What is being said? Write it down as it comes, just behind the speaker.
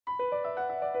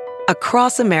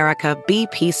Across America,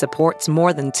 BP supports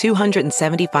more than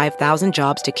 275,000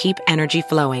 jobs to keep energy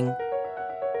flowing.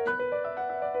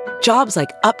 Jobs like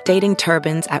updating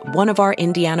turbines at one of our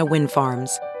Indiana wind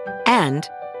farms and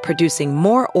producing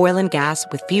more oil and gas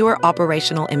with fewer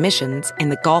operational emissions in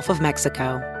the Gulf of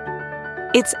Mexico.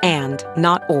 It's and,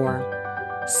 not or.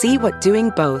 See what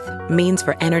doing both means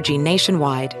for energy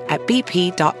nationwide at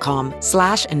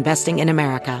bp.com/investing in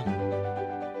America.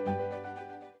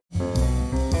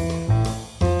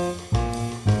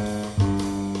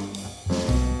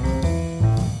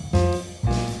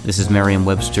 This is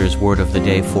Merriam-Webster's Word of the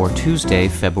Day for Tuesday,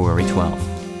 February 12th.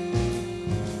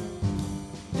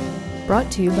 Brought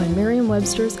to you by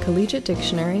Merriam-Webster's Collegiate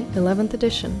Dictionary, 11th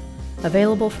edition.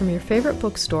 Available from your favorite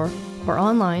bookstore or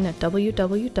online at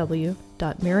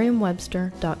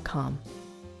www.merriam-webster.com.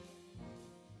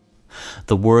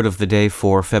 The word of the day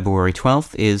for February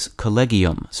 12th is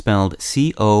Collegium, spelled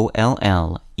Kollegium.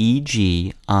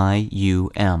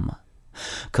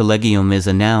 Collegium is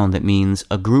a noun that means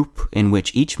a group in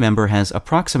which each member has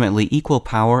approximately equal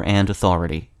power and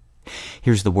authority.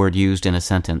 Here's the word used in a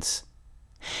sentence.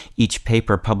 Each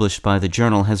paper published by the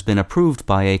journal has been approved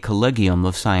by a collegium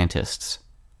of scientists.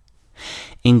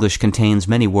 English contains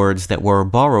many words that were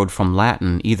borrowed from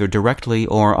Latin either directly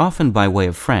or often by way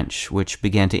of French, which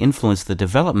began to influence the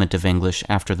development of English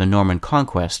after the Norman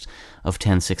Conquest of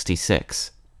 1066.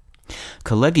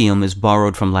 Collegium is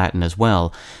borrowed from Latin as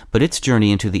well, but its journey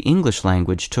into the English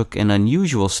language took an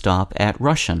unusual stop at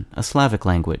Russian, a Slavic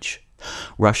language.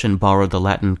 Russian borrowed the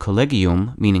Latin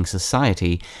collegium, meaning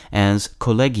society, as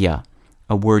Kollegiya,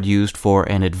 a word used for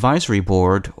an advisory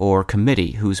board or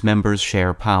committee whose members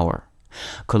share power.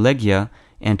 Kollegiya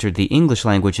entered the English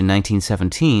language in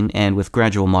 1917, and with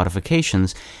gradual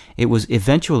modifications, it was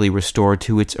eventually restored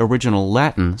to its original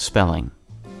Latin spelling.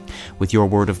 With your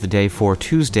word of the day for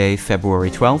Tuesday, February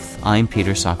 12th, I'm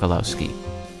Peter Sokolowski.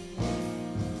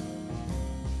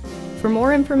 For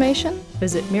more information,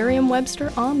 visit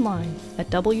Merriam-Webster online at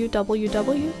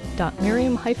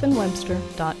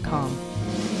www.merriam-webster.com.